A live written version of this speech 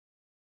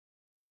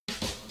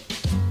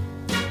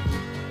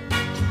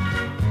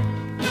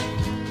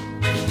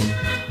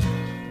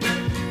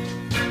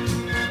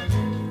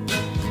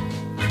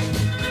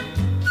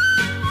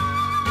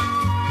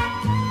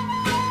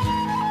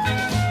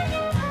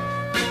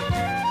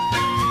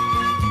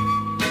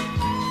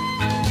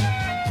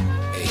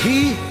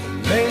He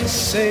may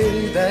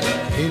say that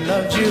he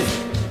loved you,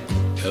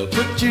 he'll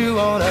put you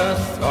on a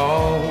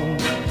throne.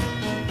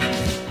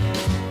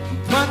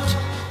 But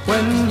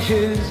when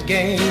his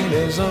game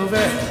is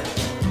over,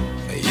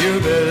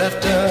 you'll be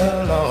left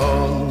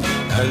alone.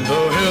 And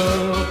though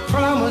he'll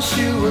promise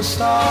you a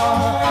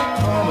star,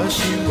 promise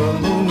you a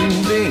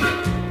moonbeam,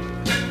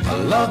 a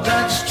love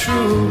that's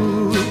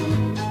true,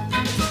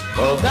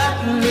 well, that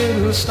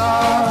little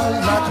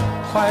star's not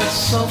quite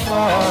so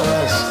far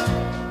as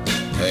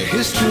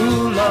his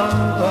true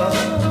love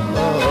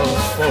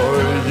for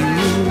you.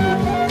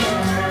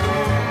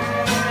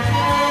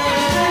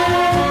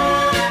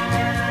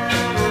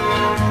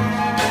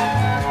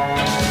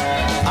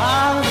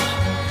 I've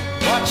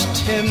watched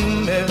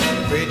him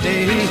every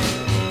day,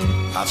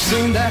 I've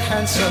seen that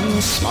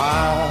handsome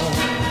smile.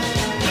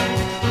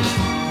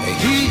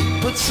 He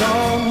puts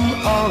on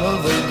all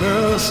of the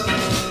girls,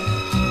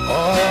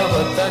 oh,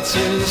 but that's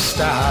his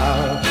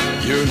style.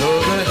 You know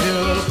that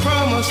he'll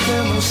promise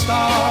them a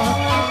star,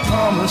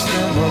 promise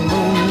them a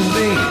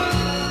moonbeam,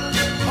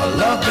 a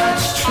love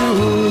that's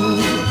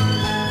true.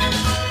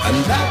 And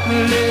that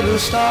little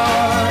star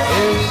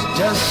is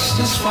just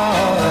as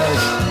far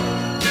as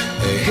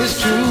his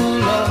true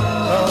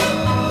love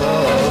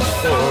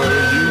for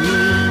you.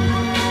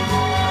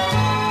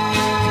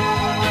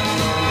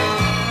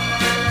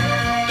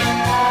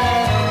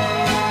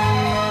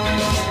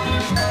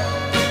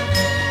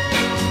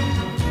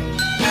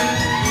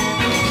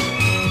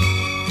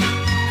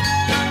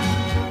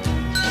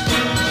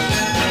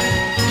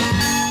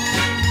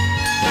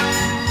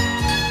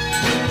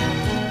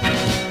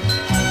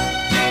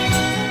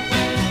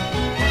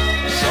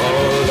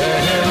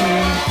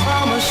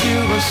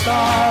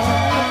 Star,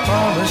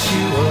 promise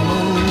you a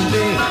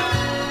moonbeam,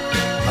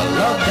 a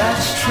love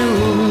that's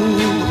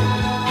true.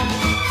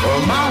 For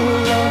my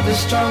love is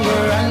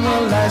stronger and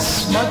will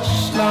last much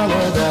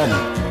longer than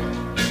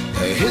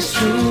his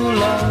true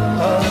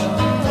love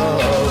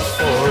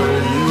for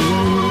you.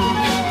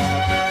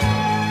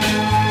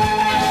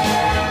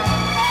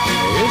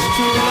 His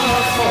true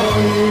love for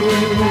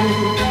you.